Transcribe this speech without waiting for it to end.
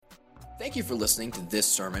Thank you for listening to this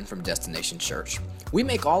sermon from Destination Church. We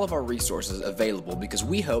make all of our resources available because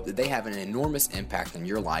we hope that they have an enormous impact on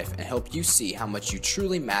your life and help you see how much you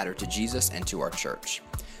truly matter to Jesus and to our church.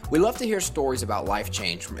 We love to hear stories about life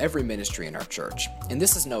change from every ministry in our church, and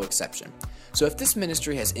this is no exception. So if this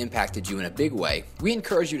ministry has impacted you in a big way, we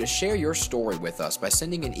encourage you to share your story with us by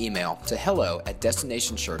sending an email to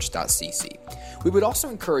hello@destinationchurch.cc. We would also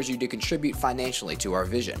encourage you to contribute financially to our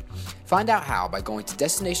vision. Find out how by going to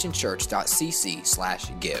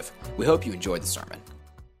destinationchurch.cc/give. We hope you enjoyed the sermon.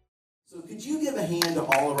 So could you give a hand to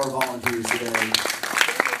all of our volunteers today?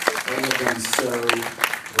 They have been so great.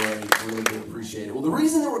 Really do appreciate it. Well, the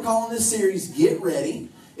reason that we're calling this series Get Ready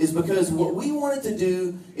is because what we wanted to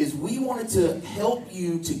do is we wanted to help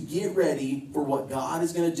you to get ready for what God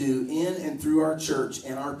is going to do in and through our church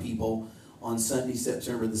and our people on Sunday,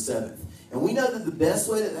 September the 7th. And we know that the best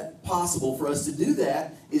way that possible for us to do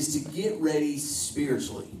that is to get ready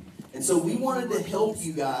spiritually. And so we wanted to help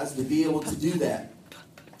you guys to be able to do that.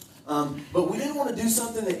 But we didn't want to do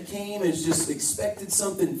something that came as just expected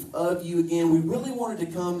something of you again. We really wanted to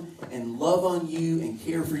come and love on you and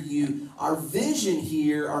care for you. Our vision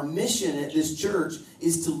here, our mission at this church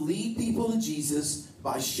is to lead people to Jesus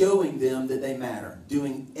by showing them that they matter.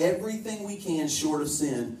 Doing everything we can short of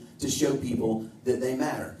sin to show people that they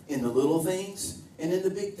matter. In the little things and in the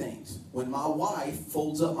big things. When my wife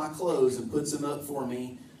folds up my clothes and puts them up for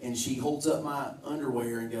me, and she holds up my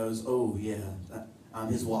underwear and goes, "Oh yeah, I'm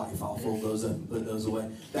his wife. I'll fold those up and put those away."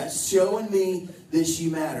 That's showing me that she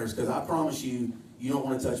matters, because I promise you, you don't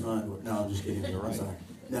want to touch my underwear. No, I'm just kidding. I'm sorry.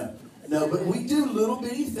 No, but we do little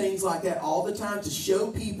bitty things like that all the time to show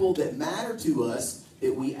people that matter to us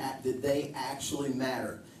that they actually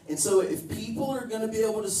matter. And so if people are going to be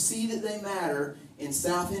able to see that they matter in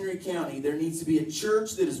South Henry County, there needs to be a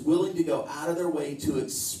church that is willing to go out of their way to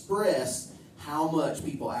express how much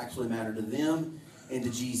people actually matter to them and to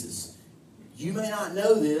Jesus. You may not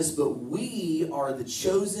know this, but we are the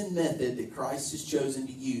chosen method that Christ has chosen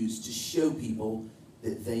to use to show people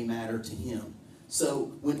that they matter to Him.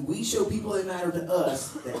 So when we show people they matter to us,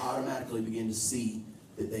 they automatically begin to see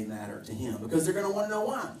that they matter to Him. Because they're going to want to know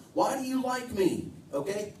why. Why do you like me?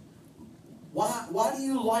 Okay? Why do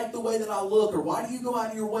you like the way that I look? Or why do you go out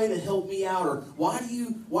of your way to help me out? Or why are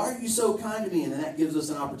you so kind to me? And then that gives us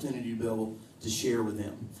an opportunity to be able to share with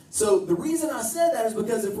them. So the reason I said that is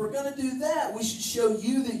because if we're going to do that, we should show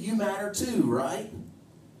you that you matter too, right?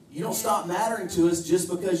 You don't stop mattering to us just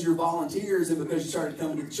because you're volunteers and because you started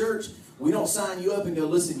coming to the church. We don't sign you up and go,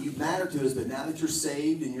 "Listen, you matter to us, but now that you're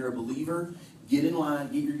saved and you're a believer, get in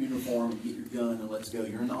line, get your uniform, and get your gun, and let's go.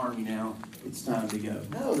 You're in the Army now. It's time to go."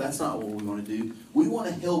 No, that's not what we want to do. We want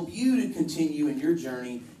to help you to continue in your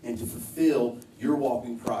journey and to fulfill your walk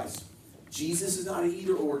in Christ. Jesus is not an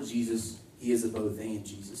either-or Jesus. He is a both-and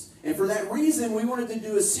Jesus. And for that reason, we wanted to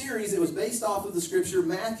do a series that was based off of the scripture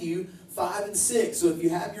Matthew 5 and 6. So if you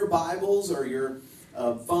have your Bibles or your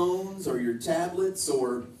phones or your tablets,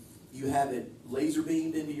 or you have it laser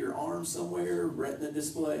beamed into your arm somewhere, retina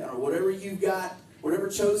display, or whatever you've got, whatever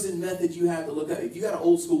chosen method you have to look at. If you got an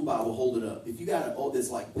old school Bible, hold it up. If you got that's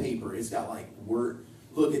like paper, it's got like word.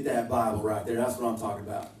 Look at that Bible right there. That's what I'm talking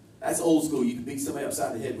about. That's old school. You can beat somebody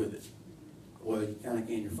upside the head with it. Well, you kind of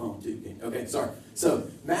can your phone too. Okay, sorry. So,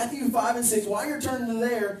 Matthew 5 and 6, while you're turning to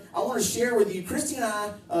there, I want to share with you, Christy and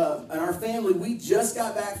I and our family, we just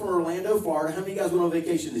got back from Orlando, Florida. How many of you guys went on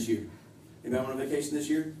vacation this year? Anybody went on vacation this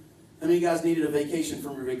year? How many of you guys needed a vacation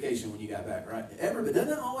from your vacation when you got back, right? But doesn't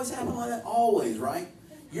that always happen like that? Always, right?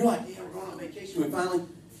 You're like, "Yeah, we're going on vacation." We finally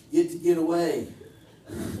get to get away.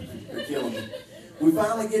 You're killing me. We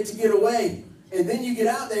finally get to get away. And then you get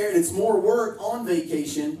out there, and it's more work on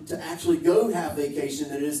vacation to actually go have vacation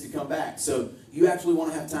than it is to come back. So you actually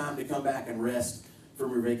want to have time to come back and rest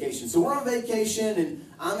from your vacation. So we're on vacation, and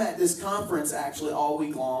I'm at this conference actually all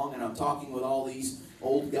week long, and I'm talking with all these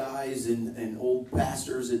old guys and old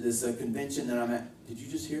pastors at this convention that I'm at. Did you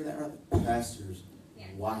just hear that right? Pastors.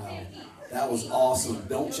 Wow. That was awesome.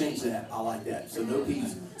 Don't change that. I like that. So no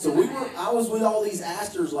peas. So I was with all these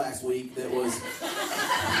asters last week that was... Is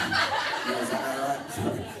that right?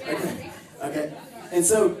 Okay. And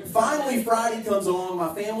so finally Friday comes along.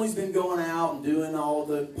 My family's been going out and doing all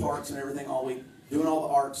the parks and everything all week. Doing all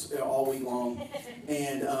the arts all week long.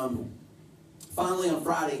 And finally on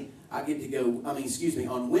Friday,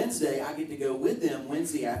 on Wednesday, I get to go with them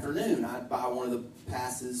Wednesday afternoon. I buy one of the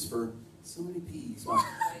passes for... So many peas.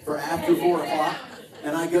 For after 4 o'clock.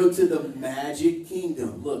 And I go to the Magic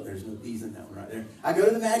Kingdom. Look, there's no peas in that one right there. I go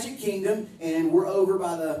to the Magic Kingdom, and we're over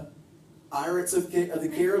by the Pirates of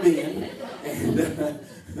the Caribbean.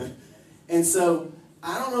 And so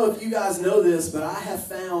I don't know if you guys know this, but I have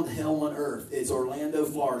found hell on earth. It's Orlando,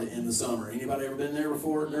 Florida in the summer. Anybody ever been there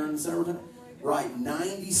before during the summertime? Right,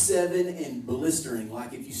 97 and blistering.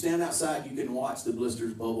 Like if you stand outside, you can watch the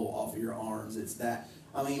blisters bubble off of your arms. It's that.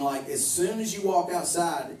 I mean, like as soon as you walk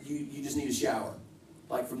outside, you just need a shower.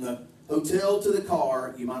 Like from the hotel to the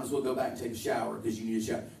car, you might as well go back and take a shower because you need a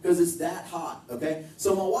shower. Because it's that hot, okay?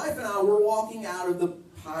 So my wife and I, we're walking out of the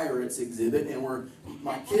Pirates exhibit, and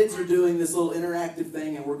my kids are doing this little interactive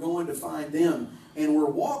thing, and we're going to find them. And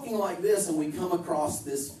we're walking like this, and we come across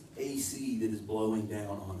this AC that is blowing down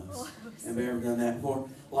on us. Have you ever done that before?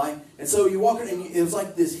 And so you walk in, and it was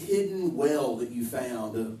like this hidden well that you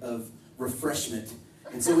found of refreshment.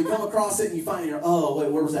 And so we come across it, and you find, oh,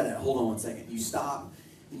 wait, where was that at? Hold on one second. You stop,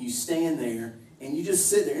 and you stand there, and you just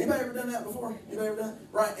sit there. Anybody ever done that before? Anybody ever done it?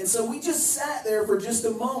 Right. And so we just sat there for just a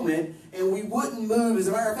moment, and we wouldn't move. As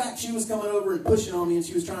a matter of fact, she was coming over and pushing on me, and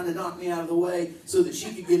she was trying to knock me out of the way so that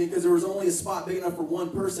she could get in, because there was only a spot big enough for one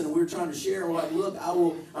person, and we were trying to share. And we're like, look,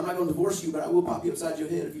 I'm not going to divorce you, but I will pop you upside your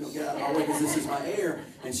head if you don't get out of my way, because this is my air.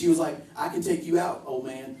 And she was like, I can take you out, old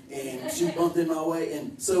man. And she bumped in my way.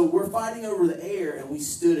 And so we're fighting over the air, and we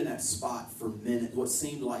stood in that spot for minutes, what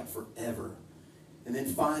seemed like forever. And then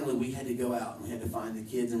finally we had to go out and we had to find the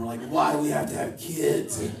kids, and we're like, why do we have to have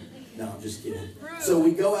kids? No, I'm just kidding. So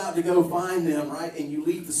we go out to go find them, right? And you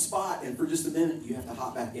leave the spot, and for just a minute you have to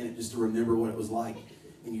hop back in it just to remember what it was like,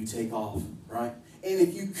 and you take off, right? And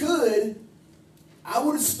if you could, I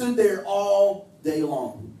would have stood there all day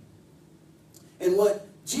long. And what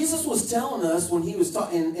Jesus was telling us when he was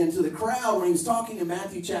talking, and to the crowd when he was talking in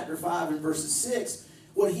Matthew chapter 5 and verses 6,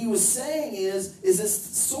 what he was saying is it's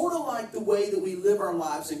sort of like the way that we live our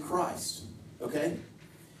lives in Christ, okay?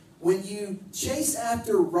 When you chase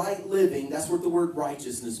after right living, that's what the word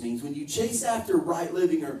righteousness means. When you chase after right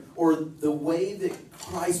living, or the way that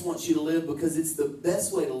Christ wants you to live, because it's the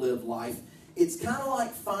best way to live life, it's kind of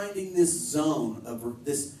like finding this zone of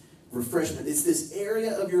this refreshment. It's this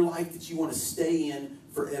area of your life that you want to stay in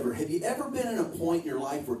forever. Have you ever been in a point in your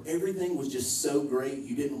life where everything was just so great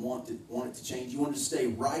you didn't want it to change? You wanted to stay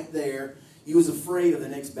right there. You was afraid of the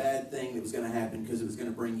next bad thing that was going to happen because it was going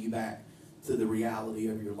to bring you back to the reality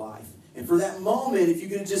of your life. And for that moment, if you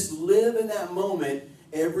could just live in that moment,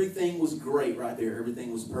 everything was great right there.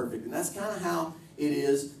 Everything was perfect. And that's kind of how it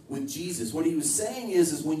is with Jesus. What he was saying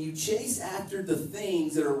is when you chase after the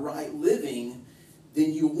things that are right living,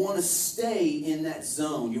 then you want to stay in that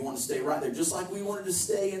zone. You want to stay right there. Just like we wanted to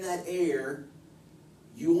stay in that air,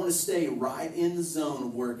 you want to stay right in the zone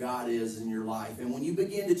of where God is in your life. And when you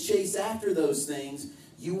begin to chase after those things,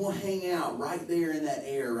 you will hang out right there in that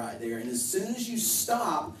air right there. And as soon as you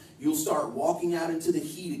stop, you'll start walking out into the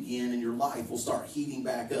heat again, and your life will start heating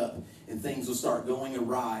back up, and things will start going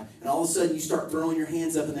awry. And all of a sudden, you start throwing your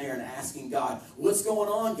hands up in the air and asking God, what's going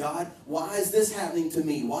on, God? Why is this happening to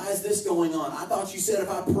me? Why is this going on? I thought you said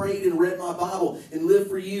if I prayed and read my Bible and lived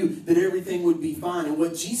for you, that everything would be fine. And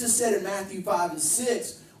what Jesus said in Matthew 5 and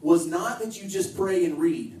 6 was not that you just pray and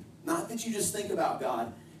read, not that you just think about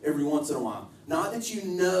God every once in a while. Not that you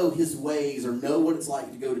know his ways or know what it's like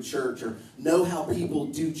to go to church or know how people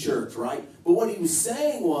do church, right? But what he was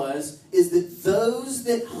saying is that those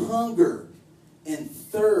that hunger and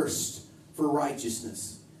thirst for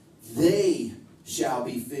righteousness, they shall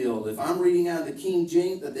be filled. If I'm reading out of the King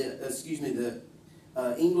James, the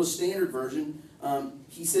English Standard Version,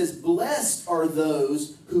 he says, blessed are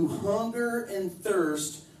those who hunger and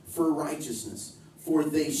thirst for righteousness, for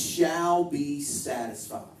they shall be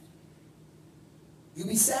satisfied. You'll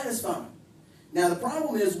be satisfied. Now, the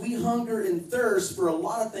problem is we hunger and thirst for a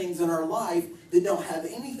lot of things in our life that don't have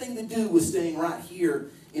anything to do with staying right here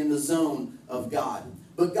in the zone of God.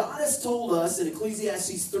 But God has told us in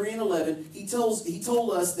Ecclesiastes 3 and 11, He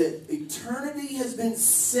told us that eternity has been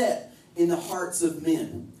set in the hearts of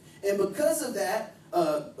men. And because of that,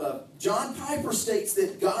 John Piper states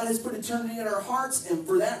that God has put eternity in our hearts, and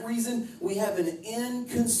for that reason, we have an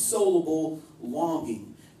inconsolable longing.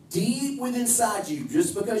 Deep within inside you,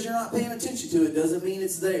 just because you're not paying attention to it doesn't mean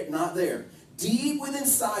it's there, not there. Deep within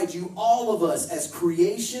inside you, all of us as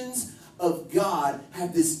creations of God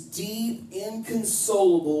have this deep,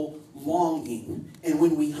 inconsolable longing. And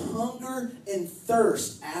when we hunger and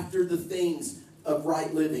thirst after the things of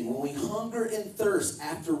right living, when we hunger and thirst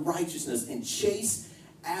after righteousness and chase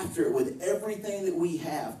after it with everything that we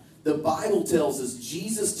have, the Bible tells us,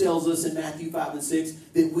 Jesus tells us in Matthew 5 and 6,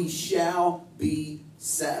 that we shall be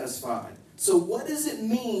satisfied. So what does it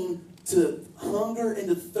mean to hunger and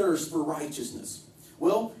to thirst for righteousness?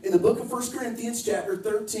 Well, in the book of 1 Corinthians chapter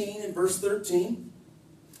 13 and verse 13,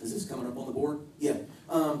 is this coming up on the board? Yeah.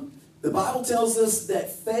 The Bible tells us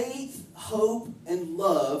that faith, hope, and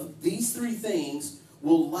love, these three things,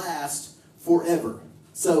 will last forever.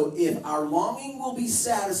 So if our longing will be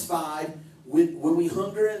satisfied when we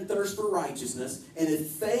hunger and thirst for righteousness, and if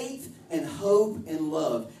faith and hope and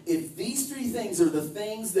love, if these three things are the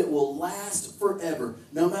things that will last forever,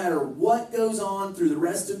 no matter what goes on through the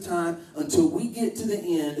rest of time until we get to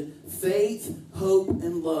the end, faith, hope,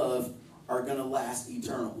 and love are going to last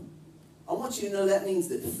eternal. I want you to know that means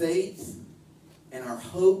that faith and our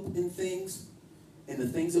hope in things and the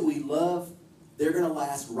things that we love, they're going to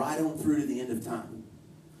last right on through to the end of time.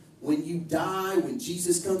 When you die, when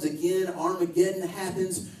Jesus comes again, Armageddon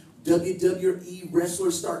happens, WWE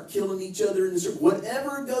wrestlers start killing each other in the street.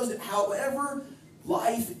 Whatever goes, however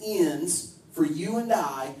life ends for you and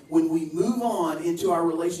I, when we move on into our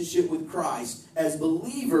relationship with Christ, as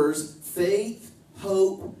believers, faith,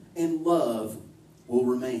 hope, and love will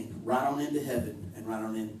remain right on into heaven and right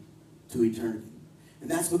on into eternity. And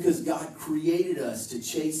that's because God created us to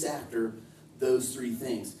chase after those three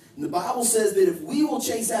things. And the Bible says that if we will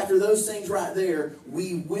chase after those things right there,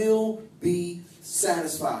 we will be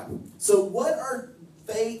satisfied. So what are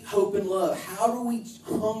faith, hope, and love? How do we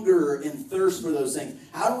hunger and thirst for those things?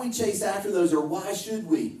 How do we chase after those, or why should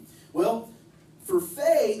we? Well, for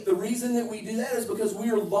faith, the reason that we do that is because we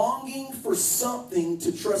are longing for something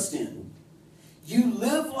to trust in. You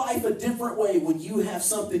live life a different way when you have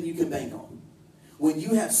something you can bank on. When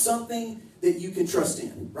you have something that you can trust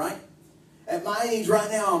in, right? At my age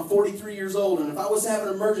right now, I'm 43 years old, and if I was to have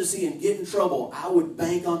an emergency and get in trouble, I would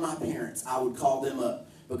bank on my parents. I would call them up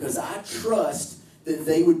because I trust that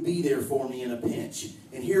they would be there for me in a pinch.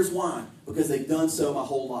 And here's why. Because they've done so my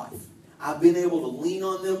whole life. I've been able to lean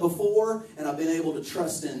on them before, and I've been able to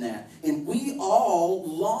trust in that. And we all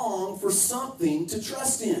long for something to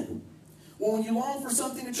trust in. Well, when you long for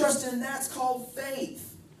something to trust in, that's called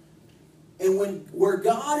faith. And where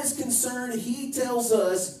God is concerned, He tells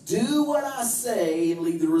us, do what I say and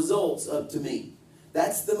leave the results up to me.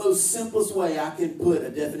 That's the most simplest way I can put a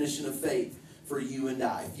definition of faith for you and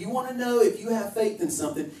I. If you want to know if you have faith in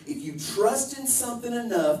something, if you trust in something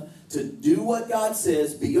enough to do what God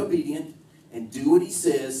says, be obedient, and do what He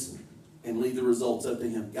says, and leave the results up to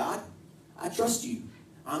Him. God, I trust you.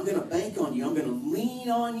 I'm going to bank on you. I'm going to lean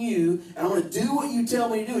on you. And I'm going to do what you tell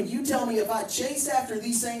me to do. And you tell me if I chase after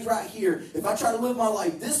these things right here, if I try to live my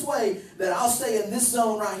life this way, that I'll stay in this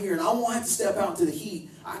zone right here. And I won't have to step out into the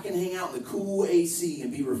heat. I can hang out in the cool AC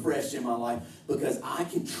and be refreshed in my life because I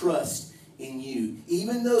can trust in you.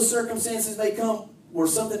 Even though circumstances may come where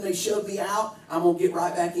something may shove me out, I'm going to get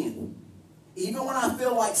right back in. Even when I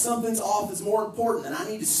feel like something's off that's more important and I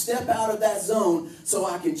need to step out of that zone so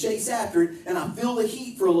I can chase after it and I feel the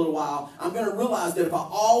heat for a little while, I'm going to realize that if I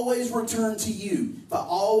always return to you, if I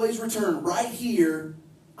always return right here,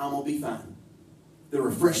 I'm going to be fine. The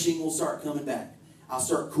refreshing will start coming back. I'll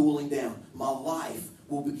start cooling down. My life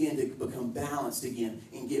will begin to become balanced again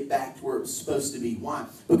and get back to where it's supposed to be. Why?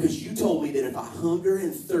 Because you told me that if I hunger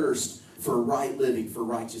and thirst for right living, for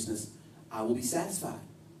righteousness, I will be satisfied.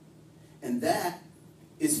 And that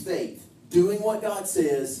is faith. Doing what God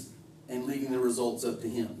says and leaving the results up to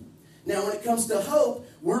Him. Now, when it comes to hope,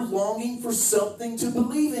 we're longing for something to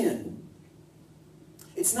believe in.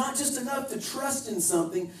 It's not just enough to trust in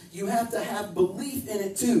something. You have to have belief in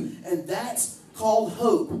it too. And that's called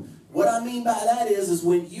hope. What I mean by that is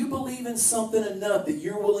when you believe in something enough that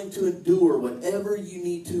you're willing to endure whatever you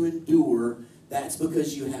need to endure, that's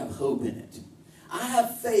because you have hope in it. I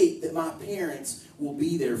have faith that my parents will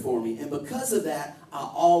be there for me. And because of that, I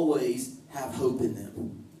always have hope in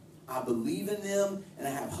them. I believe in them and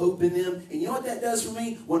I have hope in them. And you know what that does for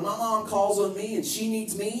me? When my mom calls on me and she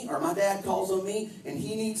needs me, or my dad calls on me and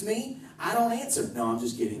he needs me, I don't answer. No, I'm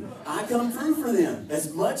just kidding. I come through for them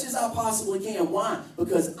as much as I possibly can. Why?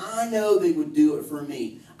 Because I know they would do it for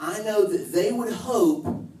me. I know that they would hope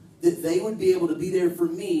that they would be able to be there for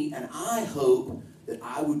me, and I hope that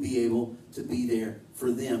I would be able to be there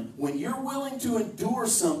for them. When you're willing to endure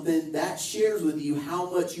something, that shares with you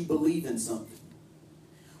how much you believe in something.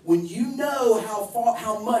 When you know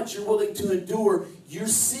how much you're willing to endure, you're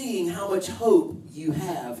seeing how much hope you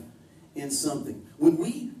have in something. When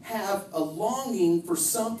we have a longing for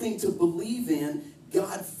something to believe in,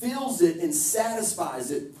 God fills it and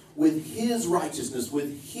satisfies it with His righteousness,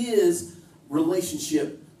 with His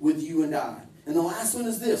relationship with you and I. And the last one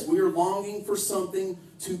is this. We are longing for something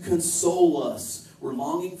to console us. We're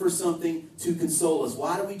longing for something to console us.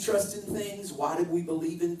 Why do we trust in things? Why do we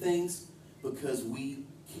believe in things? Because we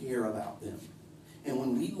care about them. And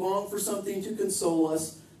when we long for something to console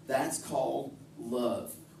us, that's called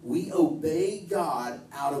love. We obey God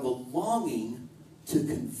out of a longing to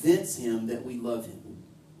convince him that we love him.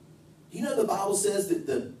 You know the Bible says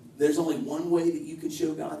that there's only one way that you can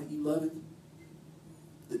show God that you love him?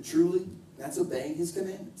 That truly, that's obeying his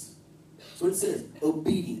commandments. That's what it says.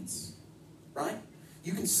 Obedience. Right?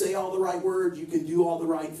 You can say all the right words. You can do all the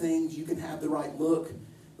right things. You can have the right look.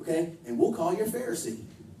 Okay? And we'll call you a Pharisee.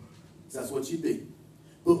 Because that's what you'd be.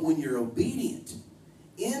 But when you're obedient,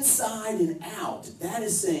 inside and out, that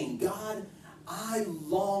is saying, God, I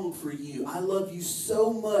long for you. I love you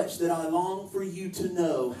so much that I long for you to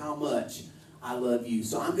know how much I love you.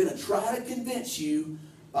 So I'm going to try to convince you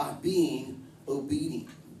by being obedient.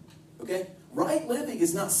 Okay? Right living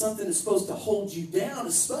is not something that's supposed to hold you down.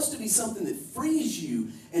 It's supposed to be something that frees you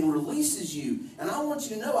and releases you. And I want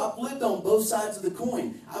you to know I've lived on both sides of the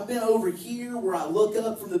coin. I've been over here where I look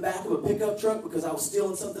up from the back of a pickup truck because I was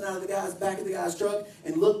stealing something out of the back of the guy's truck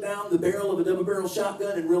and look down the barrel of a double-barrel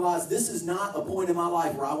shotgun and realize this is not a point in my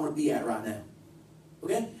life where I want to be at right now.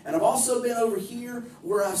 Okay? And I've also been over here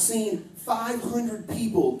where I've seen 500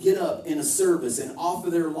 people get up in a service and offer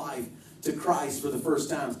their life to Christ for the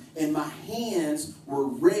first time. And my hands were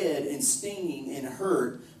red and stinging and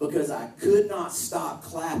hurt because I could not stop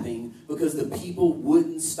clapping because the people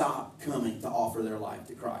wouldn't stop coming to offer their life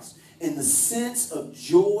to Christ. And the sense of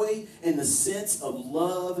joy and the sense of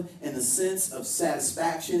love and the sense of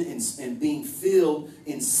satisfaction and being filled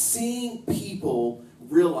in seeing people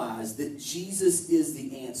realize that Jesus is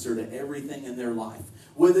the answer to everything in their life.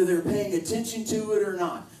 Whether they're paying attention to it or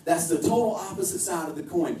not. That's the total opposite side of the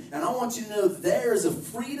coin. And I want you to know there's a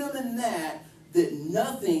freedom in that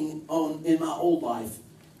nothing in my old life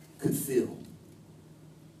could fill.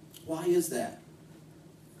 Why is that?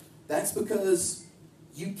 That's because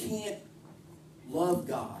you can't love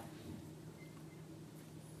God.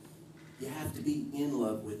 You have to be in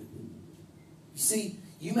love with him. You see,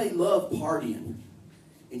 you may love partying.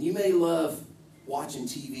 And you may love watching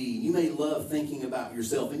TV. You may love thinking about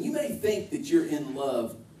yourself. And you may think that you're in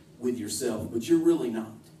love with yourself, but you're really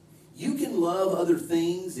not. You can love other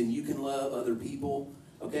things and you can love other people,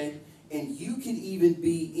 okay? And you can even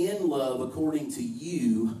be in love according to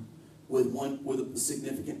you with a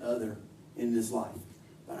significant other in this life.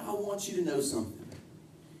 But I want you to know something.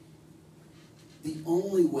 The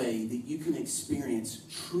only way that you can experience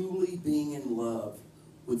truly being in love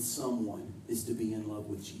with someone is to be in love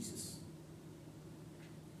with Jesus.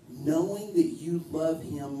 Knowing that you love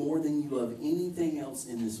him more than you love anything else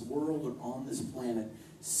in this world or on this planet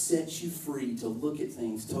sets you free to look at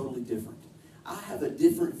things totally different. I have a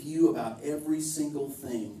different view about every single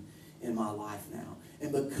thing in my life now.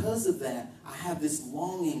 And because of that, I have this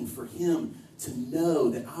longing for him to know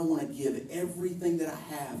that I want to give everything that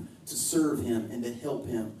I have to serve him and to help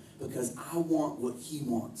him because I want what he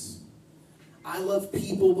wants. I love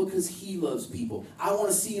people because he loves people. I want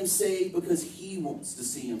to see him saved because he wants to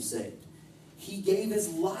see him saved. He gave his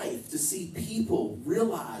life to see people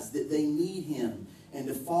realize that they need him and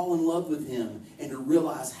to fall in love with him and to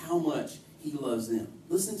realize how much he loves them.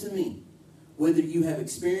 Listen to me. Whether you have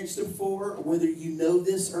experienced it before or whether you know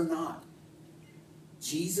this or not,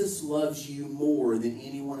 Jesus loves you more than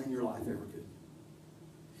anyone in your life ever could.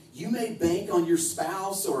 You may bank on your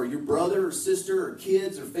spouse or your brother or sister or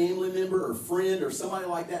kids or family member or friend or somebody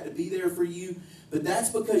like that to be there for you, but that's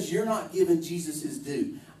because you're not giving Jesus his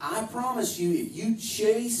due. I promise you, if you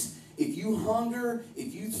chase, if you hunger,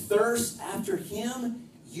 if you thirst after him,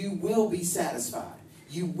 you will be satisfied.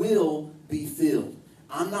 You will be filled.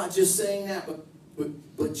 I'm not just saying that,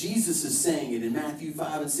 but Jesus is saying it in Matthew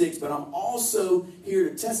 5 and 6, but I'm also here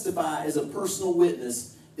to testify as a personal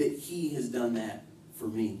witness that he has done that for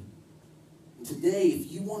me. And today,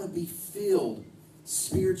 if you want to be filled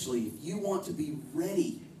spiritually, if you want to be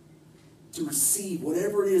ready to receive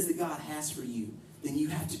whatever it is that God has for you, then you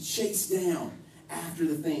have to chase down after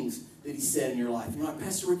the things that he said in your life. You're like,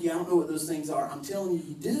 Pastor Ricky, I don't know what those things are. I'm telling you,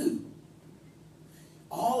 you do.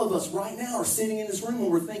 All of us right now are sitting in this room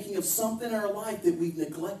and we're thinking of something in our life that we've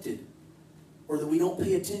neglected or that we don't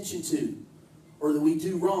pay attention to or that we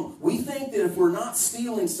do wrong. We think that if we're not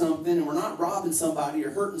stealing something and we're not robbing somebody or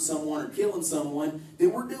hurting someone or killing someone, that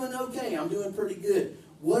we're doing okay. I'm doing pretty good.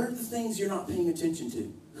 What are the things you're not paying attention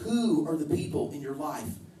to? Who are the people in your life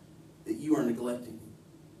that you are neglecting?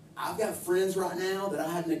 I've got friends right now that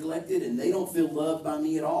I have neglected and they don't feel loved by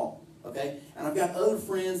me at all. Okay? And I've got other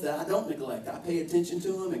friends that I don't neglect. I pay attention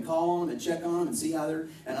to them and call on them and check on them and see how they're,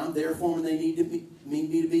 and I'm there for them when they need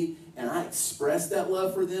me to be. And I express that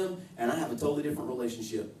love for them, and I have a totally different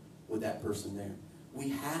relationship with that person there. We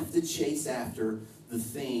have to chase after the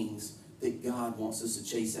things that God wants us to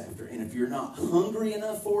chase after. And if you're not hungry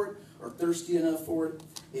enough for it or thirsty enough for it,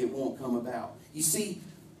 it won't come about. You see,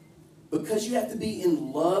 because you have to be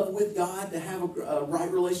in love with God to have a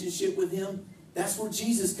right relationship with Him, that's where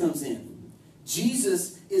Jesus comes in.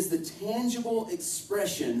 Jesus is the tangible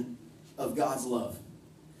expression of God's love.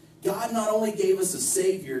 God not only gave us a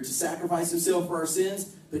Savior to sacrifice Himself for our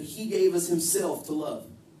sins, but He gave us Himself to love.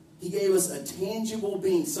 He gave us a tangible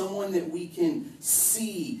being, someone that we can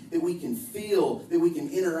see, that we can feel, that we can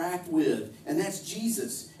interact with. And that's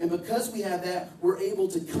Jesus. And because we have that, we're able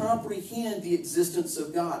to comprehend the existence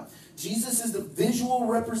of God. Jesus is the visual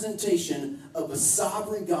representation of a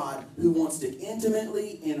sovereign God who wants to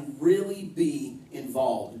intimately and really be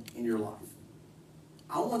involved in your life.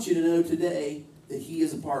 I want you to know today that He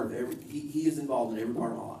is a part of He is involved in every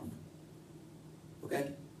part of my life.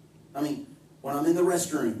 Okay? I mean, when I'm in the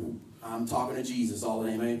restroom, I'm talking to Jesus all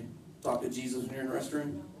day. Maybe talk to Jesus when you're in the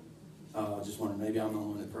restroom? I just wondering, maybe I'm the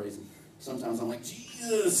one that prays Him. Sometimes I'm like,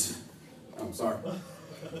 Jesus! I'm sorry.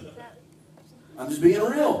 I'm just being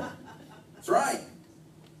real. That's right.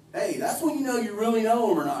 Hey, that's when you know you really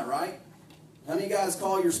know Him or not, right? How many guys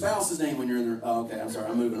call your spouse's name when you're in there? Oh, okay, I'm sorry.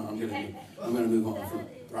 I'm moving on. I'm going to move on from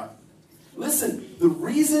right. Listen, the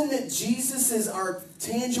reason that Jesus is our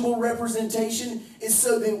tangible representation is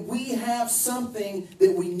so that we have something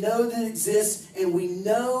that we know that exists and we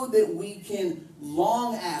know that we can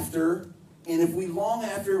long after. And if we long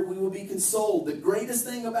after it, we will be consoled. The greatest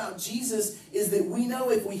thing about Jesus is that we know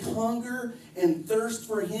if we hunger and thirst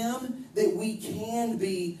for Him, that we can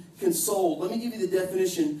be consoled. Let me give you the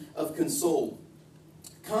definition of consoled.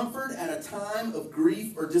 Comfort at a time of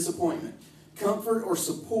grief or disappointment. Comfort or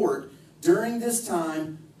support during this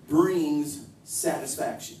time brings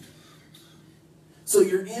satisfaction. So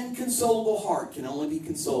your inconsolable heart can only be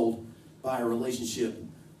consoled by a relationship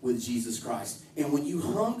with Jesus Christ. And when you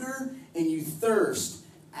hunger and you thirst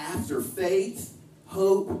after faith,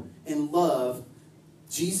 hope, and love,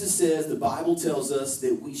 Jesus says, the Bible tells us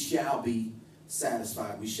that we shall be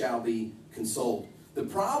satisfied. We shall be consoled. The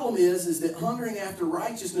problem is that hungering after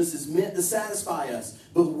righteousness is meant to satisfy us.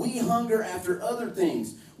 But we hunger after other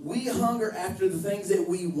things. We hunger after the things that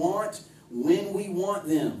we want when we want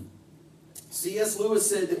them. C.S. Lewis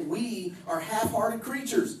said that we are half-hearted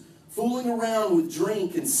creatures, fooling around with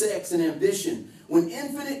drink and sex and ambition, when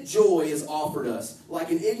infinite joy is offered us, like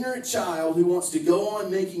an ignorant child who wants to go on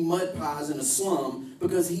making mud pies in a slum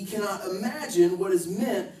because he cannot imagine what is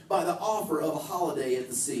meant by the offer of a holiday at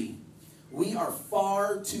the sea. We are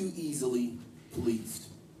far too easily pleased.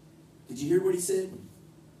 Did you hear what he said?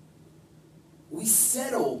 We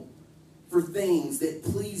settle for things that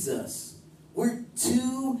please us. We're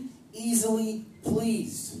too easily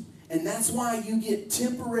pleased. And that's why you get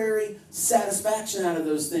temporary satisfaction out of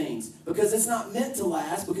those things. Because it's not meant to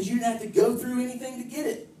last, because you didn't have to go through anything to get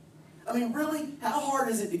it. I mean, really? How hard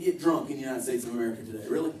is it to get drunk in the United States of America today?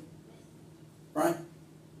 Really? Right?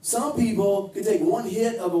 Some people could take one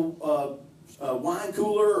hit of a wine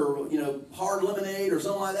cooler or, hard lemonade or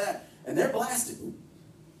something like that, and they're blasted.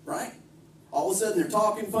 Right? All of a sudden, they're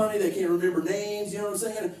talking funny. They can't remember names. You know what I'm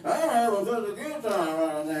saying? I'm having such a good time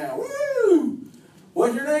right now. Woo!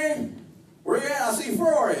 What's your name? Where you at? I see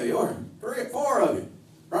 4 of you. Or 3 or 4 of you.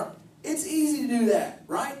 Right? It's easy to do that.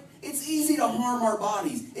 Right? It's easy to harm our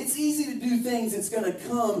bodies. It's easy to do things that's going to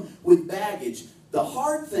come with baggage. The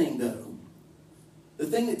hard thing, though, the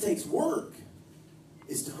thing that takes work,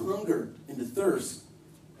 is to hunger and to thirst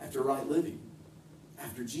after right living,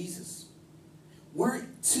 after Jesus. We're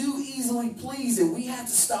too easily pleased, and we have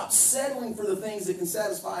to stop settling for the things that can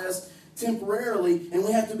satisfy us temporarily, and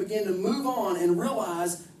we have to begin to move on and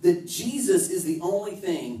realize that Jesus is the only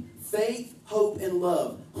thing. Faith, hope, and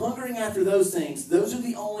love. Hungering after those things, those are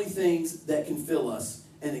the only things that can fill us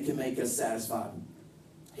and that can make us satisfied.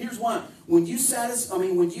 Here's why. When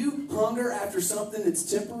you hunger after something that's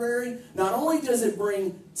temporary, not only does it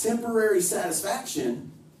bring temporary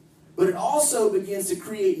satisfaction, but it also begins to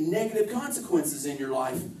create negative consequences in your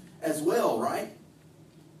life as well, right?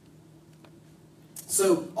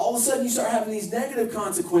 So all of a sudden you start having these negative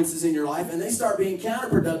consequences in your life, and they start being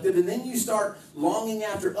counterproductive, and then you start longing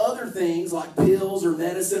after other things like pills or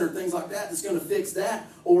medicine or things like that that's going to fix that.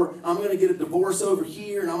 Or I'm going to get a divorce over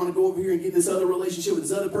here, and I'm going to go over here and get this other relationship with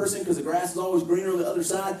this other person because the grass is always greener on the other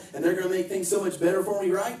side, and they're going to make things so much better for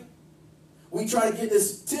me, right? We try to get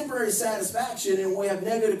this temporary satisfaction, and we have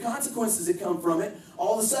negative consequences that come from it.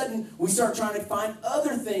 All of a sudden, we start trying to find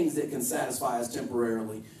other things that can satisfy us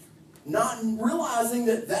temporarily, not realizing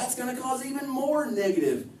that that's going to cause even more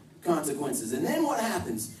negative consequences. And then what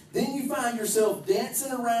happens? Then you find yourself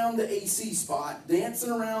dancing around the AC spot, dancing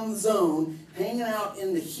around the zone, hanging out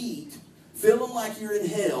in the heat, feeling like you're in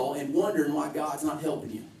hell, and wondering why God's not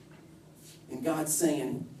helping you. And God's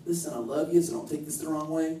saying, listen, I love you, so don't take this the wrong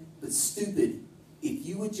way, but stupid, if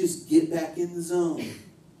you would just get back in the zone,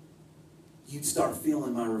 you'd start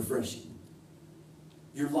feeling my refreshing.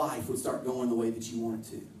 Your life would start going the way that you want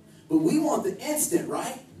it to. But we want the instant,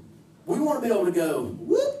 right? We want to be able to go,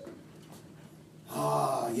 whoop.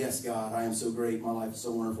 Ah, yes, God, I am so great. My life is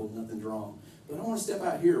so wonderful. Nothing's wrong. But I want to step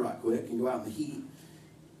out here right quick and go out in the heat.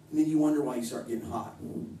 And then you wonder why you start getting hot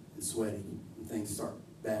and sweaty and things start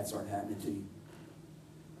happening to you.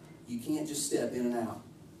 You can't just step in and out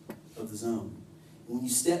of the zone. When you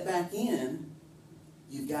step back in,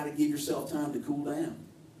 you've got to give yourself time to cool down.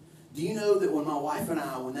 Do you know that when my wife and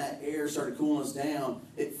I, when that air started cooling us down,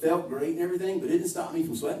 it felt great and everything, but it didn't stop me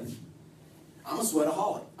from sweating? I'm a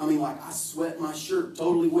sweataholic. I mean, like, I sweat my shirt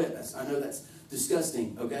totally wet. I know that's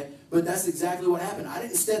disgusting, okay? But that's exactly what happened. I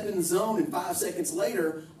didn't step in the zone and 5 seconds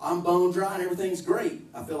later, I'm bone dry and everything's great.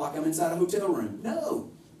 I feel like I'm inside a hotel room.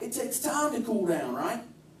 No. It takes time to cool down, right?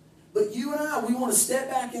 But you and I, we want to step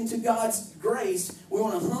back into God's grace. We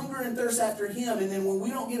want to hunger and thirst after Him. And then when we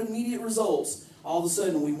don't get immediate results, all of a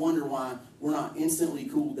sudden we wonder why we're not instantly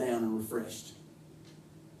cooled down and refreshed.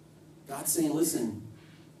 God's saying, listen,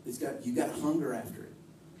 you've got to hunger after it.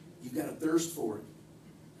 You've got to thirst for it.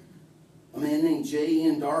 A man named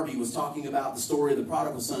J.N. Darby was talking about the story of the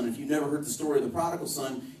prodigal son. If you've never heard the story of the prodigal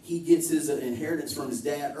son, he gets his inheritance from his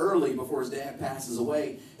dad early before his dad passes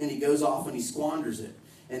away, and he goes off and he squanders it.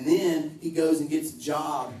 And then he goes and gets a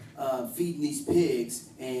job feeding these pigs,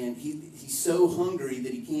 and he's so hungry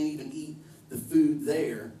that he can't even eat the food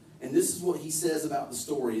there. And this is what he says about the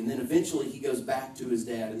story. And then eventually he goes back to his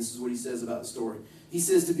dad, and this is what he says about the story. He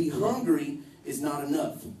says, to be hungry is not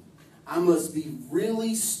enough. I must be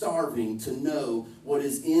really starving to know what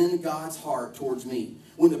is in God's heart towards me.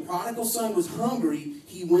 When the prodigal son was hungry,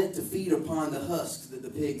 he went to feed upon the husks that the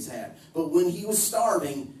pigs had. But when he was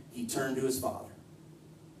starving, he turned to his father.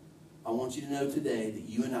 I want you to know today that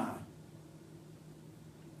you and I,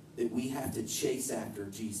 that we have to chase after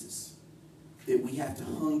Jesus. That we have to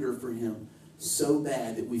hunger for Him so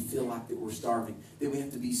bad that we feel like that we're starving. That we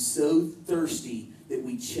have to be so thirsty that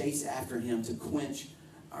we chase after Him to quench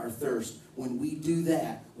our thirst. When we do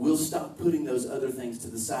that, we'll stop putting those other things to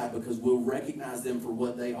the side because we'll recognize them for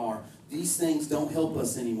what they are. These things don't help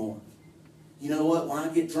us anymore. You know what? When I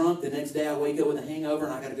get drunk, the next day I wake up with a hangover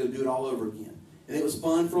and I got to go do it all over again. And it was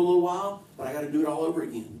fun for a little while, but I got to do it all over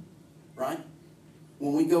again. Right?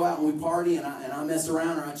 When we go out and we party and I mess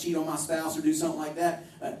around or I cheat on my spouse or do something like that,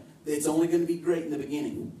 it's only going to be great in the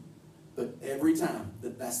beginning. But every time,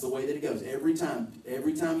 that's the way that it goes. Every time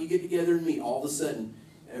you get together and meet, all of a sudden,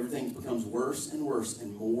 everything becomes worse and worse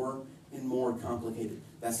and more complicated.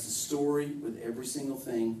 That's the story with every single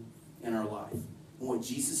thing in our life. And what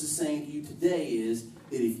Jesus is saying to you today is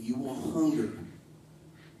that if you will hunger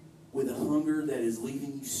with a hunger that is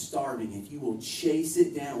leaving you starving, if you will chase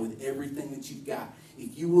it down with everything that you've got,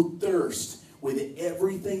 if you will thirst with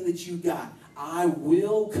everything that you've got, I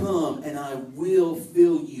will come and I will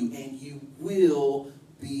fill you and you will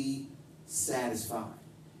be satisfied.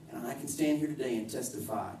 And I can stand here today and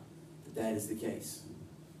testify that that is the case.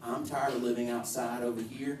 I'm tired of living outside over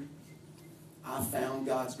here. I found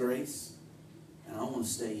God's grace, and I want to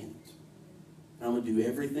stay in it. And I'm going to do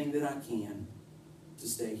everything that I can to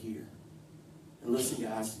stay here. And listen,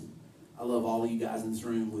 guys, I love all of you guys in this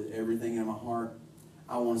room with everything in my heart.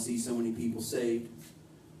 I want to see so many people saved,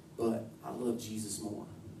 but I love Jesus more.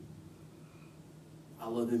 I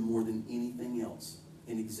love Him more than anything else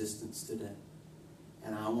in existence today.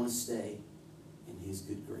 And I want to stay in His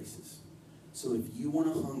good graces. So if you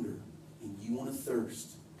want to hunger and you want to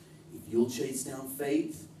thirst, if you'll chase down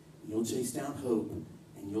faith, you'll chase down hope,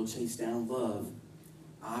 and you'll chase down love,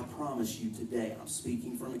 I promise you today, I'm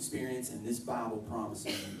speaking from experience, and this Bible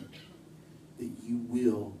promises you that you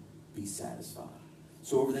will be satisfied.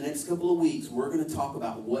 So over the next couple of weeks, we're going to talk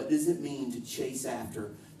about what does it mean to chase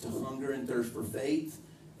after, to hunger and thirst for faith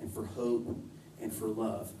and for hope and for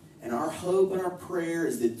love. And our hope and our prayer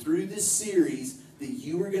is that through this series that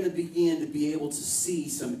you are going to begin to be able to see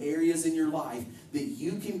some areas in your life that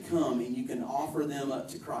you can come and you can offer them up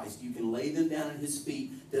to Christ. You can lay them down at His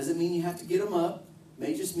feet. Doesn't mean you have to get them up.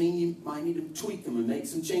 May just mean you might need to tweak them and make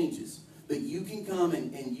some changes. But you can come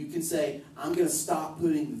and you can say, I'm going to stop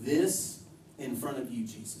putting this in front of you,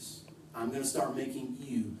 Jesus. I'm going to start making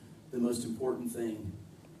you the most important thing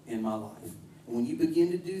in my life. And when you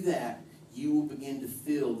begin to do that, you will begin to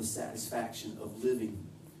feel the satisfaction of living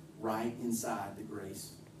right inside the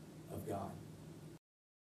grace of God.